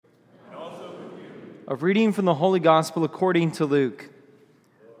of reading from the Holy Gospel according to Luke.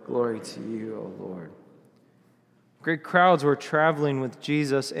 Glory to you, O Lord. Great crowds were traveling with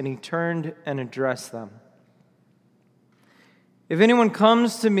Jesus, and he turned and addressed them. If anyone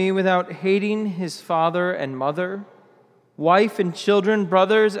comes to me without hating his father and mother, wife and children,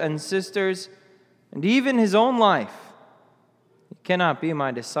 brothers and sisters, and even his own life, he cannot be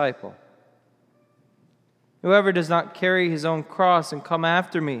my disciple. Whoever does not carry his own cross and come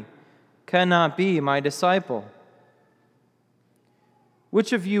after me cannot be my disciple.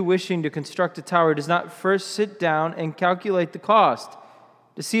 Which of you, wishing to construct a tower, does not first sit down and calculate the cost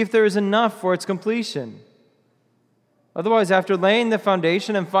to see if there is enough for its completion? Otherwise, after laying the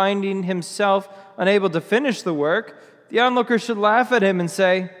foundation and finding himself unable to finish the work, the onlooker should laugh at him and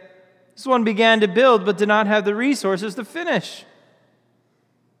say, "This one began to build but did not have the resources to finish."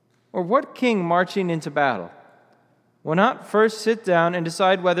 Or what king marching into battle will not first sit down and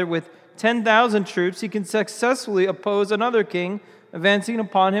decide whether with 10,000 troops he can successfully oppose another king advancing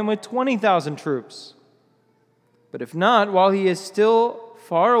upon him with 20,000 troops? But if not, while he is still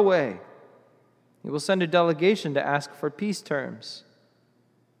far away, he will send a delegation to ask for peace terms.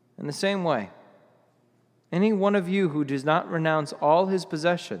 In the same way, any one of you who does not renounce all his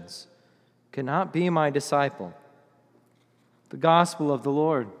possessions cannot be my disciple. The gospel of the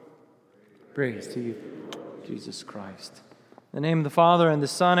Lord. Praise to you, Jesus Christ. In the name of the Father, and the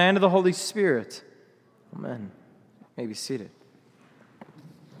Son, and of the Holy Spirit. Amen. You may be seated.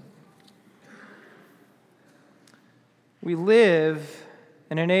 We live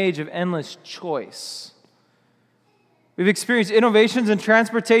in an age of endless choice. We've experienced innovations in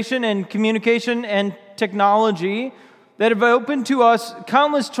transportation and communication and technology that have opened to us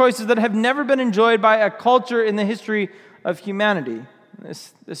countless choices that have never been enjoyed by a culture in the history of humanity.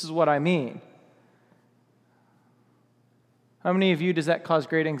 This is what I mean. How many of you does that cause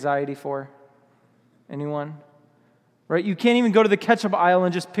great anxiety for? Anyone? Right? You can't even go to the ketchup aisle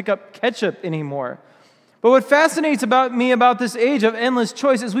and just pick up ketchup anymore. But what fascinates me about this age of endless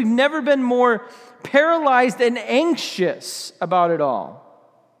choice is we've never been more paralyzed and anxious about it all.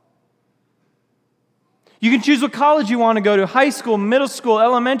 You can choose what college you want to go to, high school, middle school,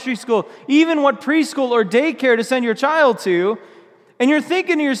 elementary school, even what preschool or daycare to send your child to. And you're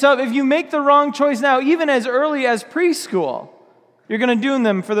thinking to yourself, if you make the wrong choice now, even as early as preschool, you're going to doom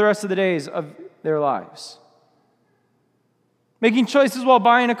them for the rest of the days of their lives. Making choices while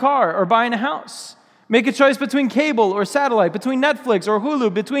buying a car or buying a house. Make a choice between cable or satellite, between Netflix or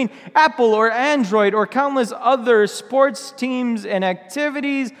Hulu, between Apple or Android or countless other sports teams and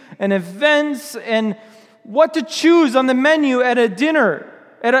activities and events, and what to choose on the menu at a dinner,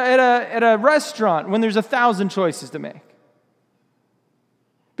 at a restaurant when there's 1,000 choices to make.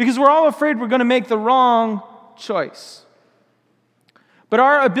 Because we're all afraid we're going to make the wrong choice. But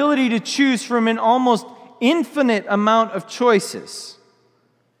our ability to choose from an almost infinite amount of choices,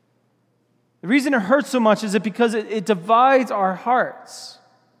 the reason it hurts so much is because it divides our hearts.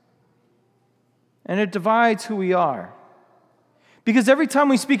 And it divides who we are. Because every time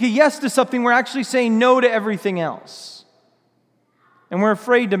we speak a yes to something, we're actually saying no to everything else. And we're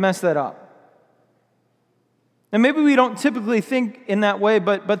afraid to mess that up. And maybe we don't typically think in that way,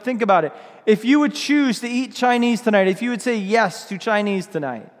 but think about it. If you would choose to eat Chinese tonight, if you would say yes to Chinese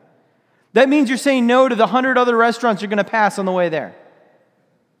tonight, that means you're saying no to the 100 other restaurants you're going to pass on the way there.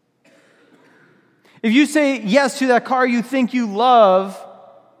 If you say yes to that car you think you love,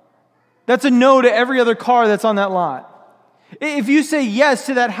 that's a no to every other car that's on that lot. If you say yes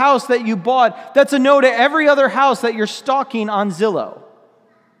to that house that you bought, that's a no to every other house that you're stalking on Zillow.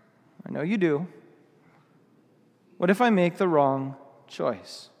 I know you do. What if I make the wrong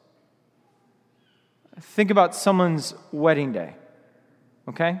choice? Think about someone's wedding day,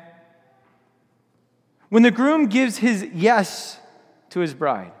 okay? When the groom gives his yes to his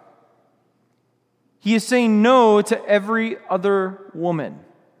bride, he is saying no to every other woman.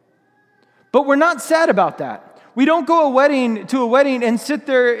 But we're not sad about that. We don't go to a wedding and sit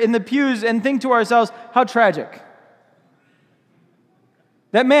there in the pews and think to ourselves, how tragic.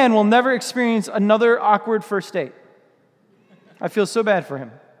 That man will never experience another awkward first date. I feel so bad for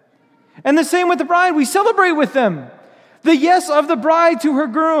him. And the same with the bride. We celebrate with them. The yes of the bride to her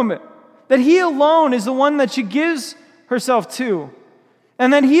groom. That he alone is the one that she gives herself to.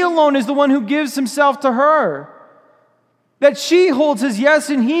 And that he alone is the one who gives himself to her. That she holds his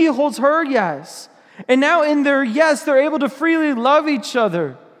yes and he holds her yes. And now in their yes, they're able to freely love each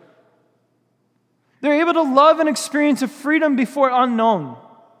other. They're able to love and experience a freedom before unknown.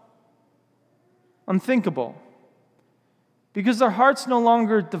 Unthinkable. Because their heart's no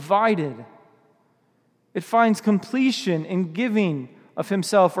longer divided. It finds completion in giving of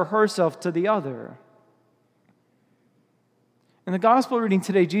himself or herself to the other. In the gospel reading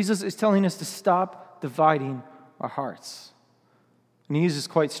today, Jesus is telling us to stop dividing our hearts. And he uses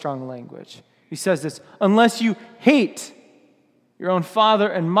quite strong language. He says this, unless you hate your own father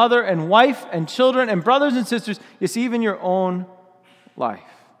and mother and wife and children and brothers and sisters, yes, even your own life.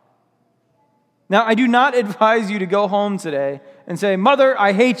 Now, I do not advise you to go home today and say, Mother,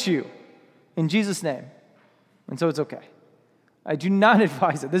 I hate you, in Jesus' name. And so it's okay. I do not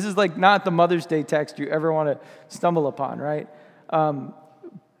advise it. This is like not the Mother's Day text you ever want to stumble upon, right?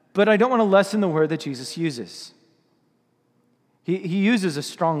 But I don't want to lessen the word that Jesus uses. He uses a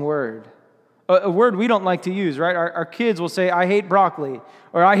strong word, a word we don't like to use, right? Our kids will say, I hate broccoli,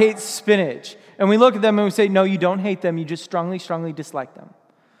 or I hate spinach. And we look at them and we say, no, you don't hate them. You just strongly, strongly dislike them,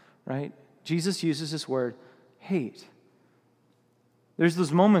 right? Jesus uses this word, hate. There's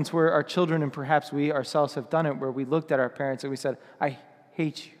those moments where our children, and perhaps we ourselves have done it, where we looked at our parents and we said, I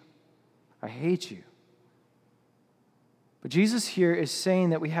hate you. I hate you. But Jesus here is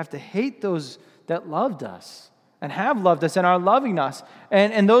saying that we have to hate those that loved us and have loved us and are loving us.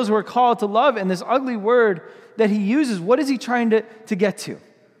 And those who are called to love. And this ugly word that he uses, what is he trying to get to?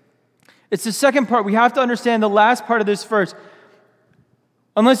 It's the second part. We have to understand the last part of this verse.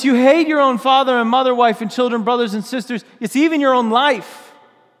 Unless you hate your own father and mother, wife and children, brothers and sisters, it's even your own life,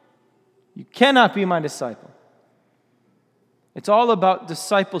 you cannot be my disciple. It's all about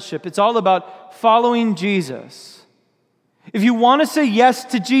discipleship. It's all about following Jesus. If you want to say yes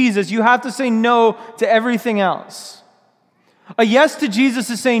to Jesus, you have to say no to everything else. A yes to Jesus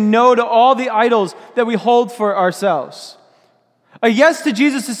is saying no to all the idols that we hold for ourselves. A yes to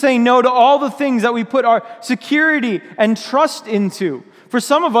Jesus is saying no to all the things that we put our security and trust into. For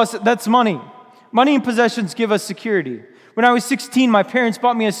some of us, that's money. Money and possessions give us security. When I was 16, my parents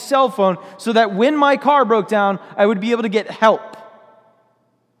bought me a cell phone so that when my car broke down, I would be able to get help.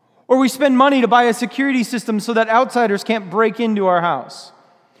 Or we spend money to buy a security system so that outsiders can't break into our house.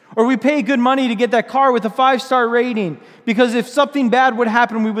 Or we pay good money to get that car with a 5-star rating because if something bad would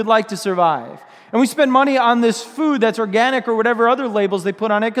happen, we would like to survive. And we spend money on this food that's organic or whatever other labels they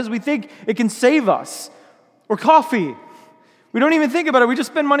put on it because we think it can save us. Or coffee. We don't even think about it. We just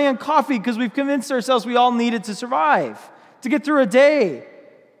spend money on coffee because we've convinced ourselves we all need it to survive, to get through a day,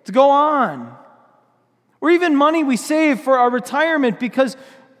 to go on. Or even money we save for our retirement because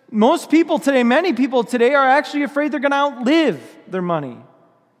most people today, many people today are actually afraid they're going to outlive their money.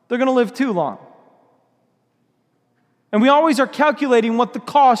 They're going to live too long. And we always are calculating what the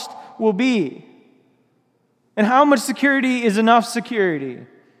cost will be and how much security is enough security. And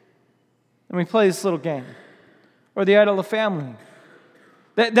we play this little game. Or the idol of family.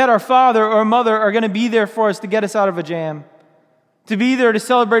 That our father or mother are going to be there for us to get us out of a jam. To be there to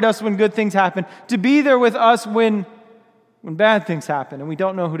celebrate us when good things happen. To be there with us when bad things happen and we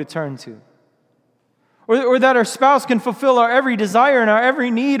don't know who to turn to. Or that our spouse can fulfill our every desire and our every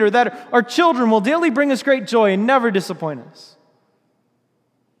need. Or that our children will daily bring us great joy and never disappoint us.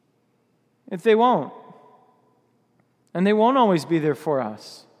 If they won't. And they won't always be there for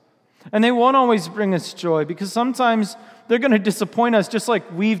us. And they won't always bring us joy because sometimes they're going to disappoint us just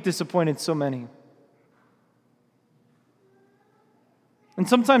like we've disappointed so many. And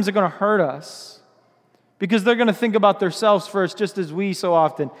sometimes they're going to hurt us because they're going to think about themselves first just as we so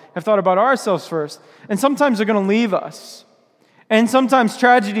often have thought about ourselves first. And sometimes they're going to leave us. And sometimes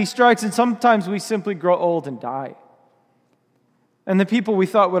tragedy strikes and sometimes we simply grow old and die. And the people we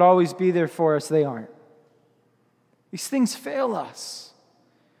thought would always be there for us, they aren't. These things fail us.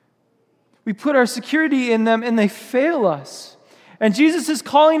 We put our security in them and they fail us. And Jesus is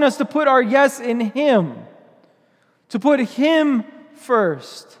calling us to put our yes in Him. To put Him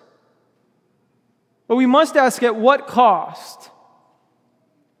first. But we must ask at what cost?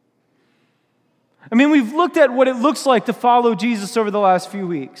 I mean, we've looked at what it looks like to follow Jesus over the last few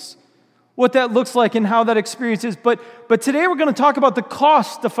weeks. What that looks like and how that experience is. But today we're going to talk about the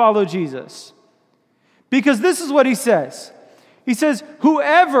cost to follow Jesus. Because this is what He says. He says,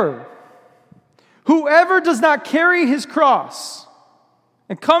 Whoever does not carry his cross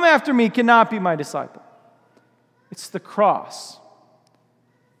and come after me cannot be my disciple. It's the cross.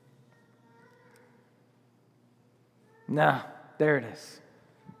 There it is.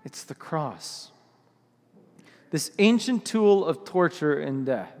 It's the cross. This ancient tool of torture and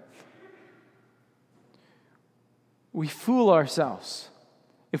death. We fool ourselves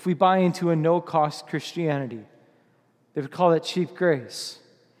if we buy into a no-cost Christianity. They would call that cheap grace.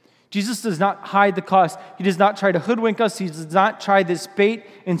 Jesus does not hide the cost. He does not try to hoodwink us. He does not try this bait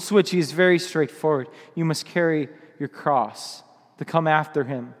and switch. He is very straightforward. You must carry your cross to come after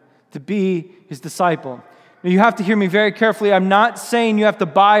Him, to be His disciple. Now, you have to hear me very carefully. I'm not saying you have to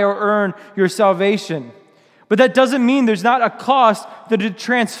buy or earn your salvation. But that doesn't mean there's not a cost to the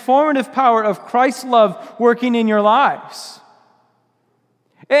transformative power of Christ's love working in your lives.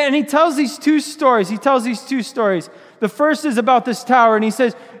 And he tells these two stories. The first is about this tower, and he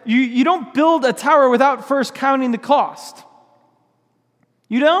says, you don't build a tower without first counting the cost.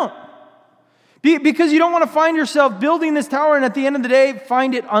 You don't. Because you don't want to find yourself building this tower and at the end of the day,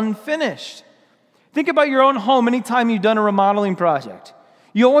 find it unfinished. Think about your own home anytime you've done a remodeling project.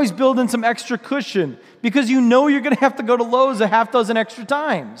 You always build in some extra cushion because you know you're going to have to go to Lowe's a half dozen extra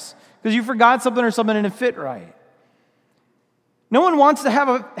times because you forgot something or something didn't fit right. No one wants to have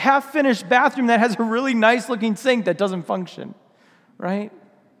a half-finished bathroom that has a really nice-looking sink that doesn't function, right?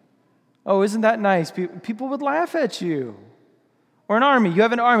 Oh, isn't that nice? People would laugh at you. Or an army. You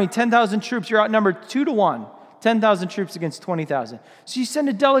have an army, 10,000 troops. You're outnumbered 2-1. 10,000 troops against 20,000. So you send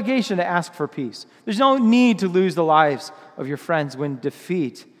a delegation to ask for peace. There's no need to lose the lives of your friends when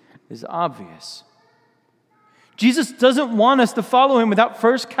defeat is obvious. Jesus doesn't want us to follow him without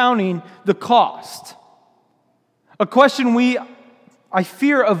first counting the cost. A question I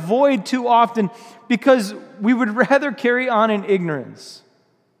fear, avoid too often because we would rather carry on in ignorance.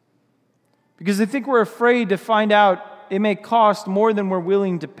 Because I think we're afraid to find out it may cost more than we're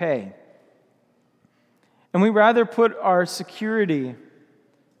willing to pay. And we rather put our security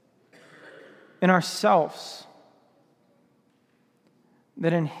in ourselves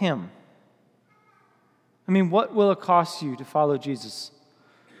than in him. I mean, what will it cost you to follow Jesus?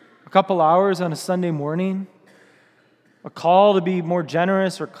 A couple hours on a Sunday morning? A call to be more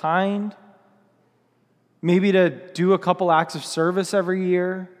generous or kind? Maybe to do a couple acts of service every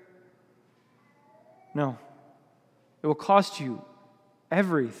year? No. It will cost you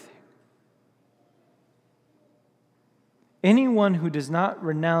everything. Anyone who does not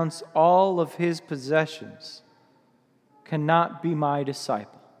renounce all of his possessions cannot be my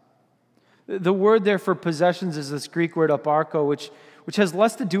disciple. The word there for possessions is this Greek word aparko, which has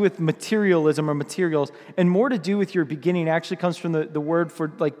less to do with materialism or materials and more to do with your beginning. It actually comes from the word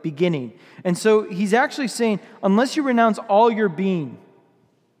for like beginning. And so he's actually saying, unless you renounce all your being,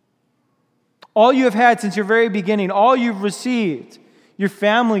 all you have had since your very beginning, all you've received, your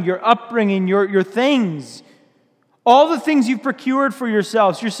family, your upbringing, your things, all the things you've procured for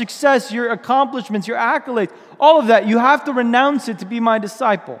yourselves, your success, your accomplishments, your accolades, all of that, you have to renounce it to be my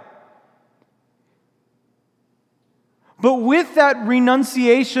disciple. But with that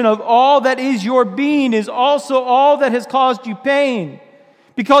renunciation of all that is your being is also all that has caused you pain.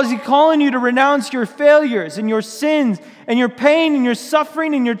 Because he's calling you to renounce your failures and your sins and your pain and your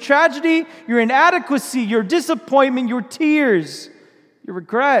suffering and your tragedy, your inadequacy, your disappointment, your tears, your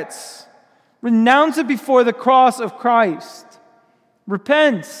regrets. Renounce it before the cross of Christ.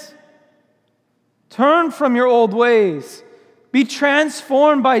 Repent. Turn from your old ways. Be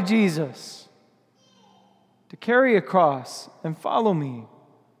transformed by Jesus to carry a cross and follow me.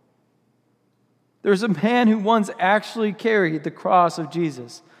 There's a man who once actually carried the cross of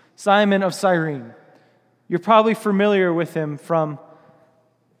Jesus, Simon of Cyrene. You're probably familiar with him from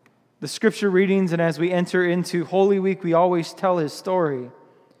the scripture readings, and as we enter into Holy Week, we always tell his story.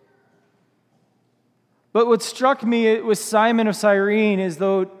 But what struck me with Simon of Cyrene is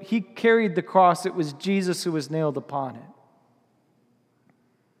though he carried the cross, it was Jesus who was nailed upon it.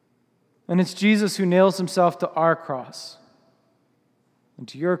 And it's Jesus who nails himself to our cross and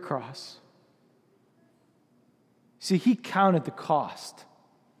to your cross. See, he counted the cost.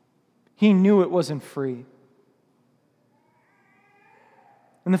 He knew it wasn't free.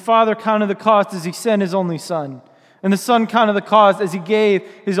 And the Father counted the cost as he sent his only Son. And the Son counted the cost as he gave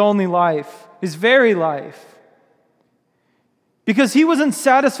his only life, his very life. Because he wasn't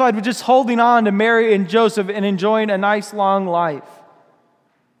satisfied with just holding on to Mary and Joseph and enjoying a nice long life.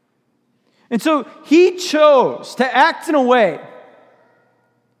 And so he chose to act in a way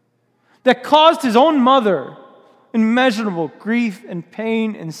that caused his own mother immeasurable grief and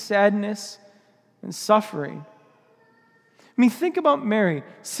pain and sadness and suffering. I mean, think about Mary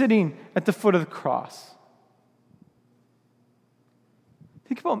sitting at the foot of the cross.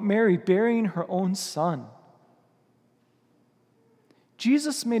 Think about Mary burying her own son.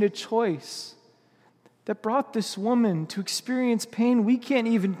 Jesus made a choice that brought this woman to experience pain we can't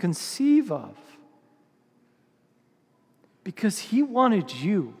even conceive of. Because he wanted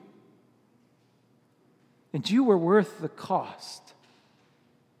you. And you were worth the cost.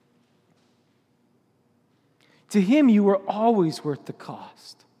 To him, you were always worth the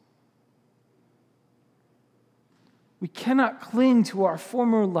cost. We cannot cling to our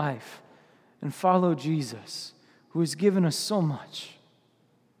former life and follow Jesus, who has given us so much.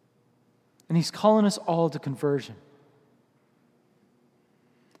 And he's calling us all to conversion.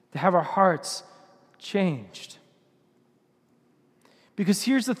 To have our hearts changed. Because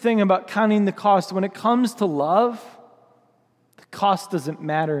here's the thing about counting the cost. When it comes to love, the cost doesn't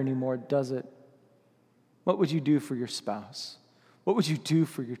matter anymore, does it? What would you do for your spouse? What would you do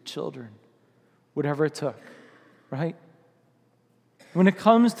for your children? Whatever it took, right? When it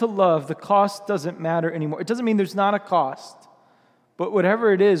comes to love, the cost doesn't matter anymore. It doesn't mean there's not a cost, but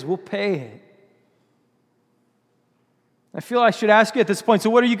whatever it is, we'll pay it. I feel I should ask you at this point, so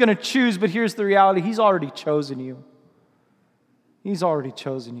what are you going to choose? But here's the reality. He's already chosen you. He's already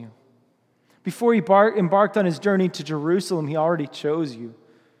chosen you. Before he embarked on his journey to Jerusalem, he already chose you.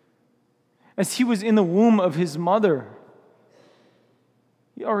 As he was in the womb of his mother,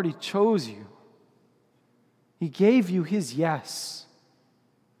 he already chose you. He gave you his yes.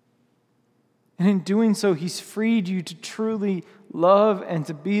 And in doing so, he's freed you to truly love and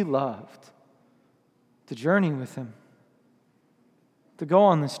to be loved, to journey with him, to go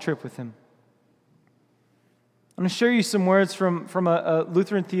on this trip with him. I'm going to share you some words from a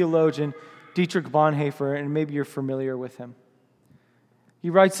Lutheran theologian, Dietrich Bonhoeffer, and maybe you're familiar with him. He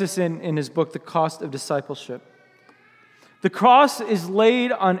writes this in his book, The Cost of Discipleship. The cross is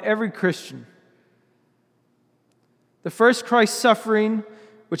laid on every Christian. The first Christ suffering,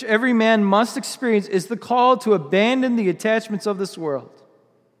 which every man must experience, is the call to abandon the attachments of this world.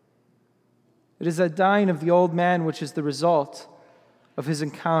 It is that dying of the old man which is the result of his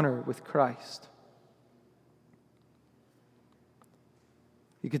encounter with Christ.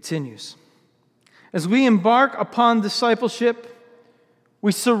 He continues. As we embark upon discipleship,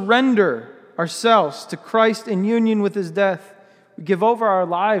 we surrender ourselves to Christ in union with his death. We give over our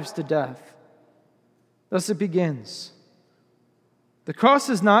lives to death. Thus it begins. The cross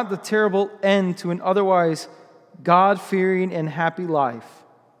is not the terrible end to an otherwise God-fearing and happy life,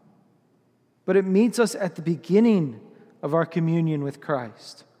 but it meets us at the beginning of our communion with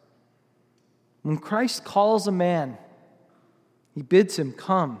Christ. When Christ calls a man, he bids him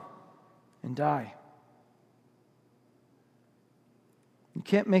come and die. You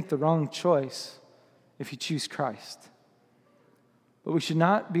can't make the wrong choice if you choose Christ. But we should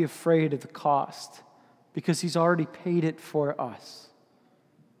not be afraid of the cost because he's already paid it for us.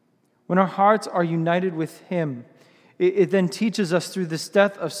 When our hearts are united with him, it then teaches us through this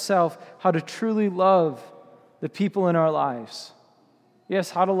death of self how to truly love the people in our lives.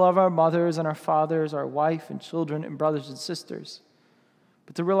 Yes, how to love our mothers and our fathers, our wife and children and brothers and sisters.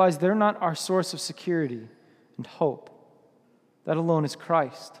 But to realize they're not our source of security and hope. That alone is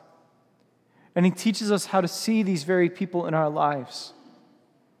Christ. And he teaches us how to see these very people in our lives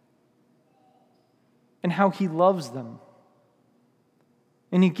and how he loves them.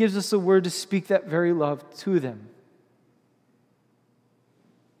 And he gives us a word to speak that very love to them.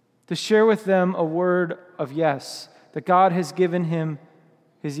 To share with them a word of yes, that God has given him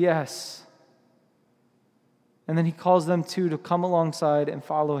his yes. And then he calls them to come alongside and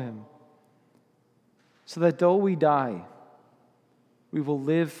follow him. So that though we die, we will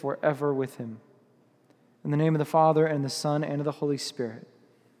live forever with him. In the name of the Father, and the Son, and of the Holy Spirit.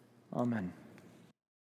 Amen.